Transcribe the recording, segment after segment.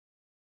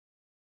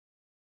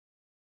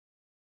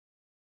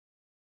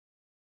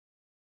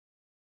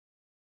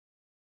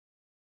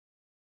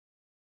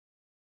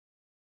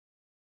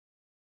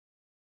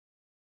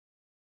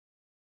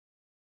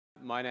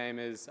My name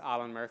is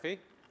Alan Murphy.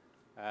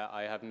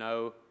 I have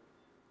no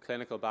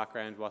clinical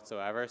background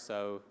whatsoever,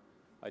 so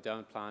I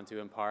don't plan to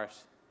impart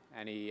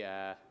any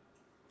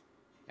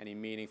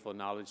meaningful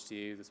knowledge to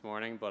you this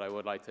morning, but I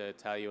would like to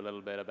tell you a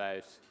little bit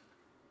about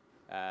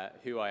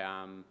who I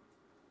am,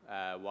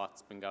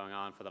 what's been going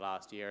on for the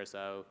last year or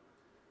so,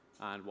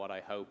 and what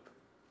I hope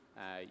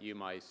you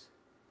might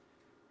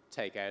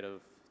take out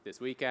of this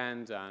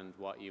weekend and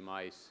what you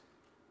might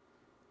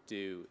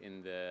do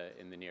in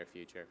the near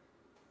future.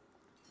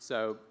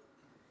 So,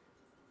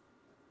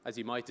 as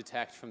you might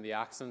detect from the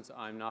accent,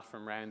 I'm not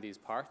from around these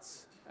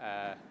parts.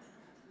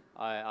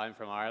 I'm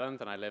from Ireland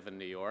and I live in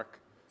New York.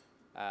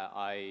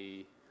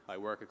 I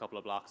work a couple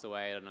of blocks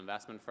away at an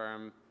investment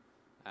firm.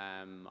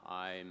 I'm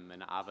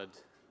an avid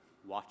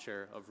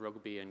watcher of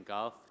rugby and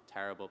golf,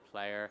 terrible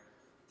player.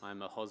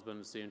 I'm a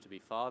husband, soon to be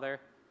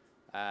father.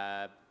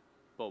 But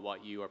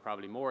what you are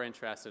probably more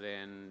interested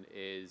in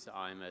is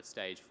I'm a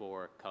stage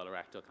 4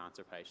 colorectal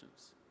cancer patient.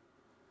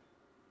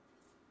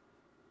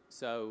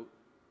 So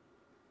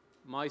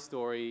my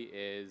story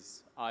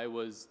is I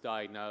was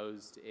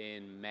diagnosed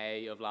in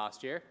May of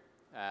last year,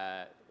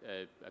 a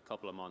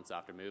couple of months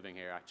after moving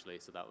here actually,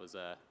 so that was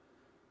a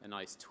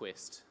nice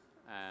twist.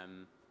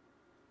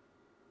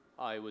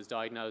 I was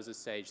diagnosed as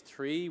stage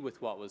 3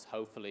 with what was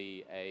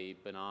hopefully a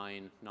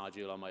benign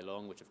nodule on my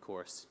lung, which of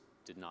course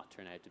did not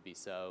turn out to be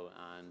so,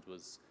 and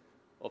was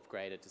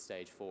upgraded to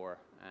stage 4.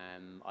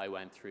 I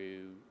went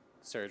through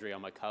surgery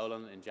on my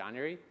colon in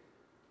January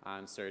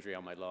and surgery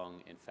on my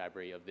lung in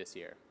February of this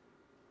year,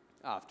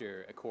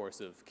 after a course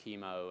of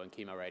chemo and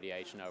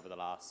chemoradiation over the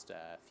last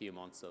few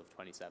months of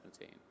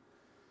 2017.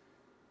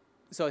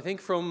 So I think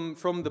from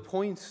the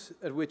point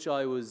at which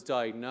I was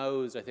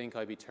diagnosed, I think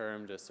I'd be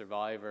termed a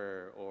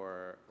survivor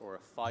or a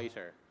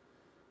fighter,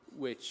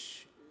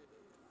 which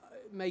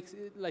makes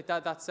it, like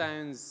that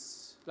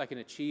sounds like an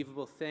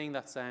achievable thing.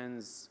 That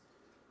sounds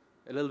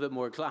a little bit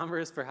more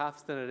glamorous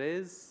perhaps than it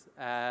is.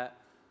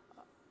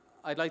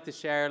 I'd like to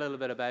share a little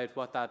bit about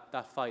what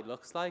that fight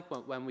looks like.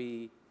 When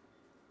we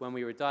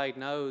were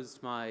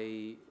diagnosed,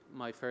 my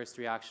first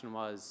reaction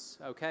was,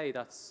 okay,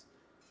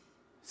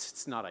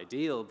 it's not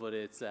ideal, but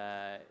it's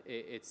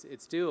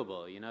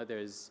doable. You know,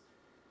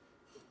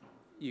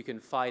 you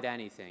can fight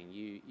anything.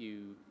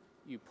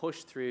 You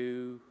push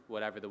through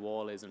whatever the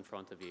wall is in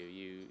front of you.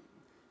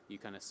 You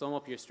kind of sum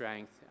up your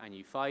strength and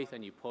you fight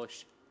and you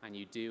push and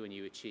you do and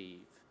you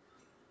achieve.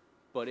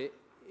 But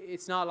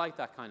it's not like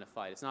that kind of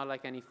fight. It's not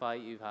like any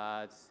fight you've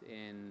had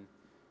in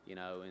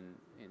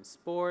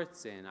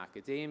sports, in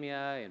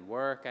academia, in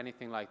work,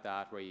 anything like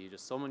that, where you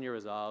just summon your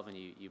resolve and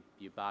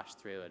you bash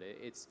through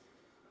it.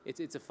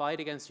 It's a fight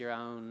against your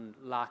own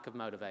lack of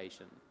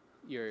motivation,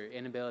 your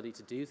inability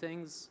to do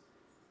things.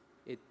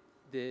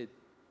 The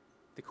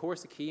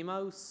course of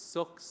chemo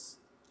sucks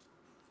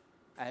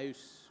out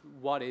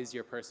what is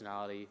your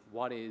personality,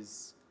 what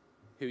is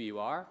who you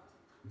are.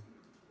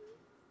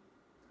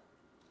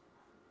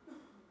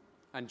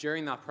 And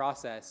during that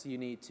process, you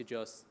need to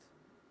just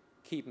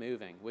keep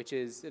moving, which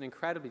is an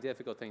incredibly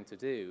difficult thing to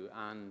do,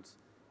 and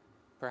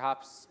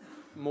perhaps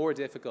more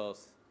difficult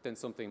than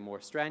something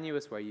more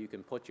strenuous where you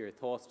can put your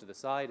thoughts to the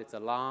side. It's a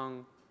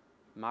long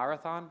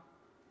marathon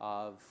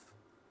of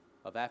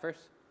effort,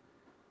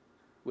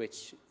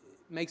 which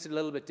makes it a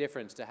little bit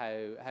different to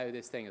how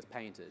this thing is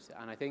painted.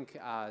 And I think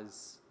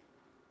as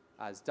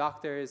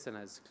doctors and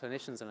as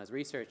clinicians and as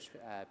research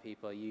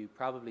people, you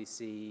probably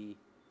see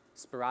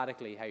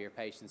sporadically how your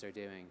patients are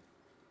doing.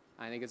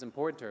 I think it's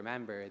important to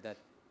remember that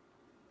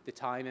the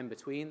time in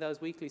between those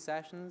weekly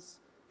sessions,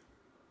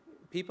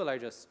 people are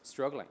just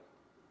struggling.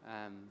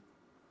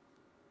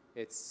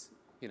 It's,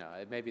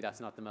 maybe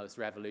that's not the most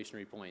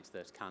revolutionary point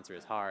that cancer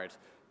is hard,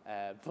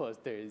 but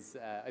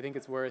I think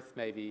it's worth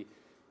maybe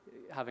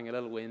having a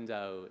little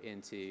window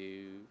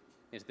into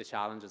the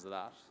challenges of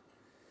that.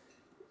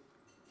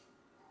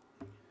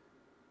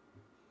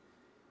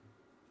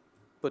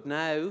 But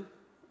now,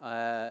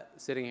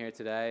 sitting here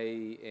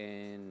today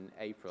in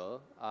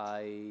April,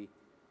 I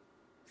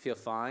feel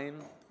fine.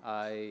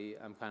 I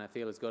kind of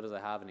feel as good as I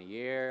have in a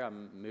year.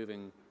 I'm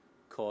moving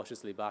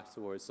cautiously back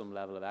towards some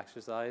level of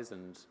exercise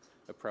and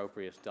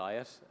appropriate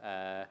diet.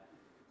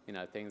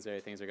 Things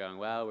are going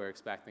well. We're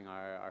expecting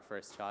our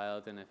first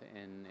child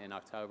in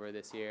October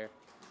this year,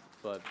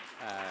 but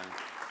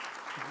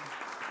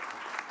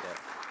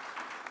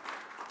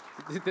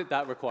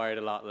that required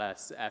a lot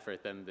less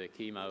effort than the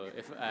chemo,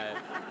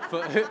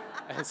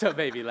 so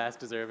maybe less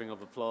deserving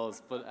of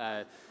applause.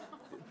 But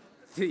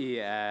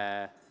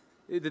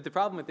the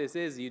problem with this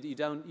is you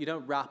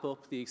don't wrap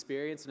up the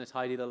experience in a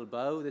tidy little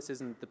bow. This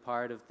isn't the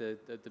part of the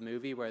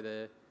movie where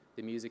the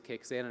music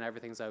kicks in and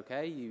everything's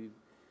okay.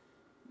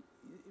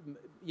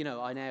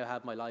 I now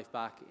have my life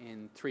back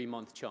in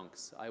 3-month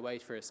chunks. I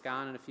wait for a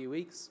scan in a few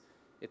weeks.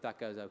 If that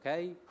goes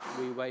okay,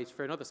 we wait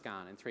for another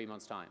scan in 3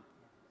 months' time.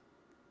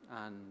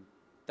 And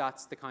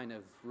that's the kind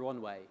of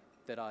runway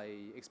that I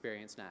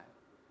experience now,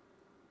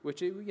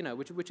 which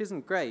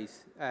isn't great.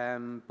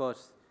 But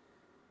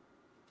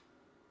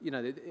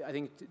I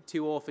think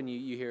too often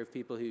you hear of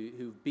people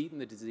who've beaten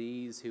the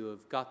disease, who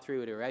have got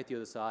through it, or are out the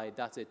other side,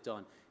 that's it,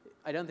 done.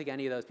 I don't think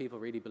any of those people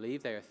really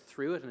believe they're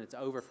through it and it's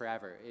over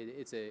forever.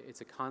 It's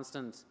a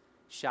constant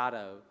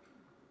shadow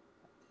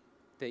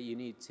that you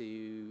need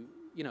to,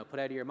 put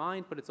out of your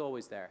mind, but it's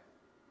always there.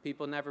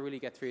 People never really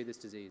get through this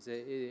disease.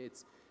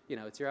 It's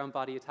your own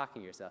body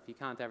attacking yourself. You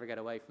can't ever get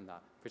away from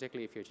that,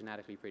 particularly if you're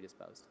genetically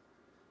predisposed.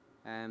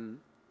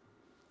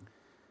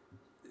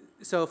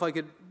 So if I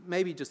could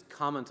maybe just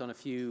comment on a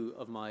few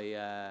of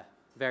my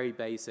very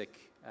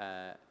basic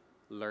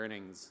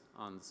learnings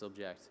on the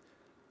subject.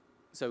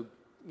 So,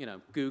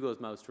 Google's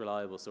most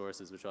reliable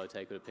sources, which I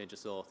take with a pinch of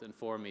salt,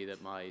 inform me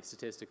that my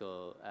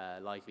statistical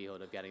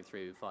likelihood of getting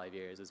through 5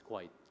 years is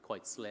quite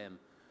slim.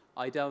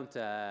 I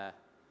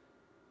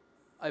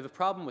have a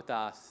problem with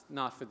that,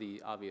 not for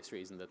the obvious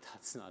reason that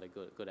that's not a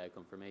good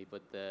outcome for me,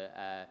 but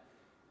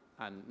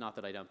and not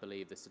that I don't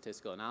believe the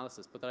statistical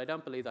analysis, but that I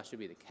don't believe that should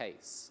be the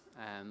case.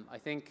 I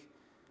think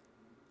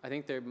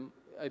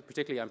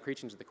particularly I'm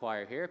preaching to the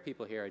choir here.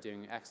 People here are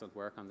doing excellent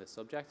work on this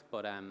subject,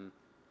 but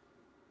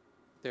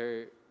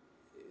there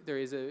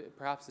is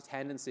perhaps a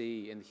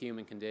tendency in the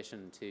human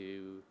condition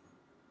to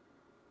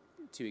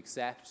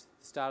accept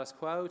the status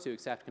quo, to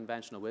accept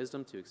conventional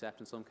wisdom, to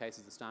accept in some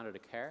cases the standard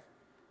of care,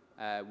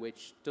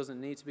 which doesn't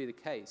need to be the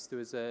case.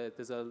 There's a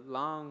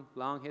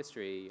long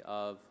history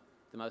of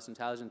the most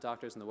intelligent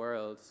doctors in the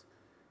world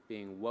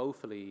being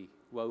woefully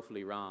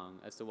wrong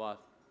as to what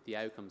the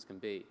outcomes can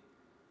be.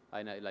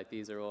 I know,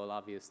 these are all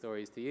obvious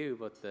stories to you,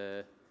 but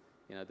the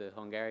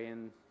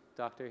Hungarian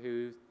doctor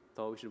who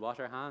thought we should wash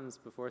our hands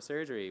before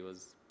surgery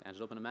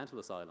ended up in a mental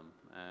asylum.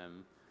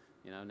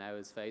 Now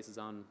his face is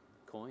on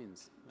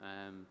coins.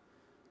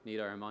 Need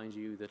I remind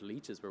you that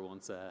leeches were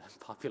once a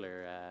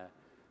popular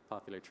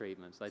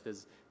treatment?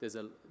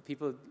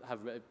 People have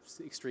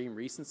extreme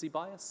recency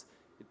bias.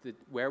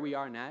 Where we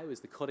are now is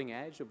the cutting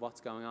edge of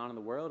what's going on in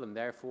the world, and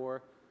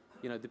therefore,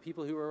 the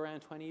people who were around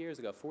 20 years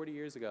ago, 40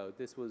 years ago,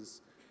 this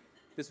was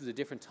a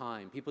different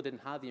time. People didn't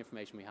have the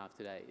information we have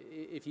today.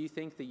 If you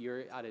think that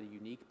you're at a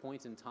unique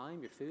point in time,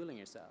 you're fooling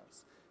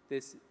yourselves.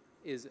 This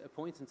is a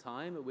point in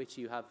time at which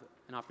you have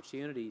an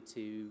opportunity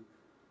to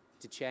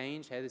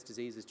change how this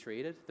disease is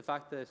treated. The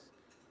fact that,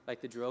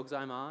 the drugs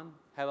I'm on,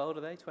 how old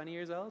are they? 20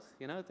 years old?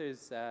 I'm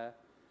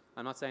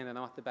not saying they're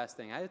not the best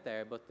thing out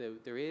there, but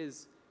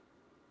there's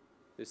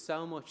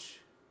so much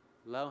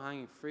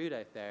low-hanging fruit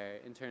out there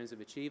in terms of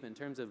achievement, in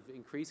terms of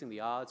increasing the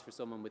odds for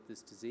someone with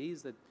this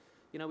disease that,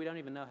 we don't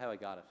even know how I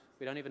got it.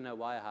 We don't even know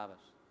why I have it.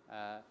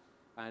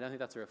 And I don't think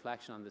that's a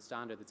reflection on the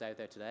standard that's out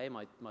there today.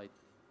 My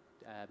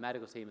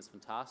medical team is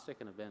fantastic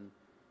and have been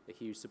a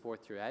huge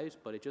support throughout,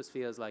 but it just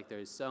feels like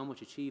there's so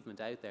much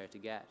achievement out there to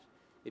get.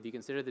 If you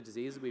consider the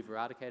diseases we've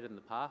eradicated in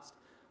the past,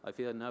 I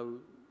feel no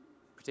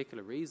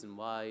particular reason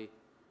why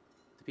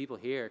the people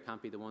here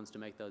can't be the ones to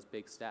make those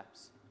big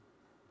steps.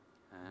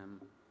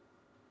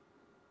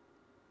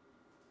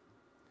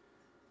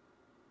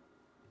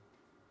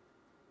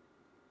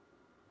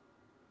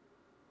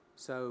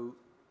 So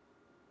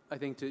I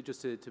think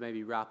to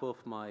maybe wrap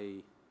up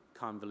my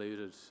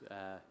convoluted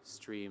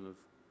stream of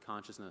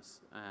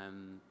consciousness,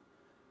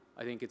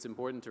 I think it's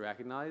important to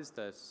recognize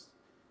that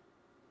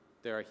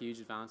there are huge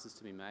advances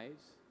to be made.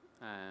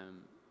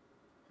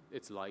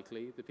 It's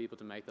likely the people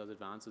to make those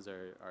advances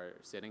are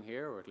sitting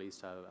here, or at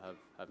least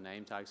have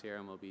name tags here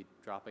and will be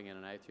dropping in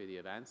and out through the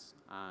events.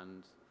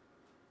 And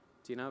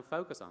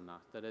focus on that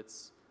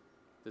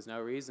there's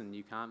no reason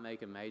you can't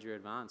make a major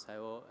advance.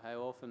 How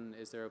often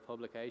is there a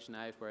publication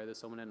out where there's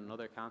someone in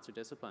another cancer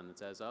discipline that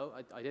says, oh,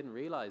 I didn't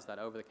realize that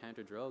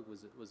over-the-counter drug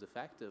was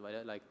effective.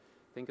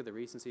 Think of the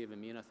recency of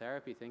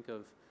immunotherapy, think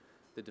of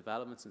the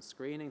developments in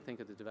screening,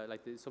 think of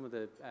some of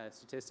the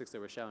statistics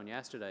that were shown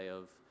yesterday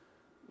of,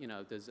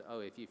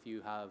 if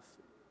you have,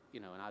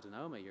 an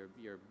adenoma,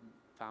 your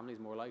family's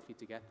more likely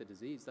to get the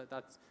disease.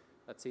 That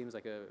seems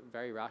like a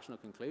very rational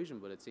conclusion,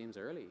 but it seems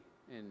early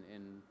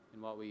in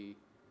what we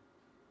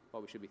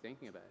should be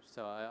thinking about.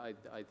 So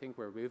I think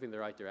we're moving in the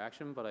right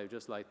direction, but I'd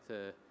just like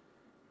to,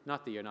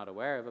 not that you're not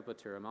aware of it, but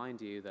to remind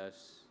you that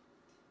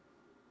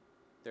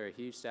there are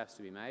huge steps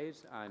to be made,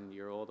 and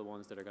you're all the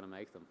ones that are going to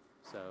make them.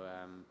 So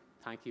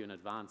thank you in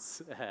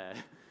advance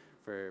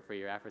for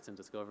your efforts and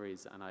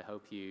discoveries, and I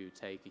hope you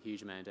take a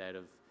huge amount out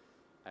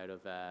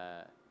of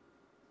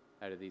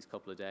these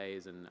couple of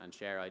days and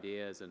share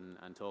ideas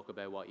and talk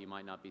about what you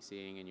might not be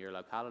seeing in your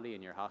locality,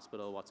 in your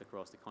hospital, what's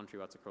across the country,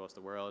 what's across the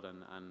world,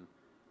 and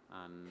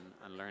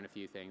learn a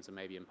few things and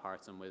maybe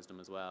impart some wisdom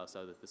as well,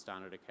 so that the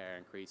standard of care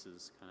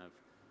increases kind of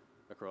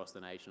across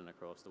the nation and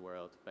across the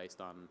world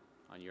based on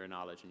your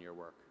knowledge and your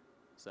work.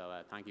 So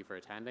thank you for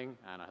attending,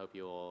 and I hope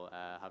you all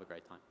have a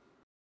great time.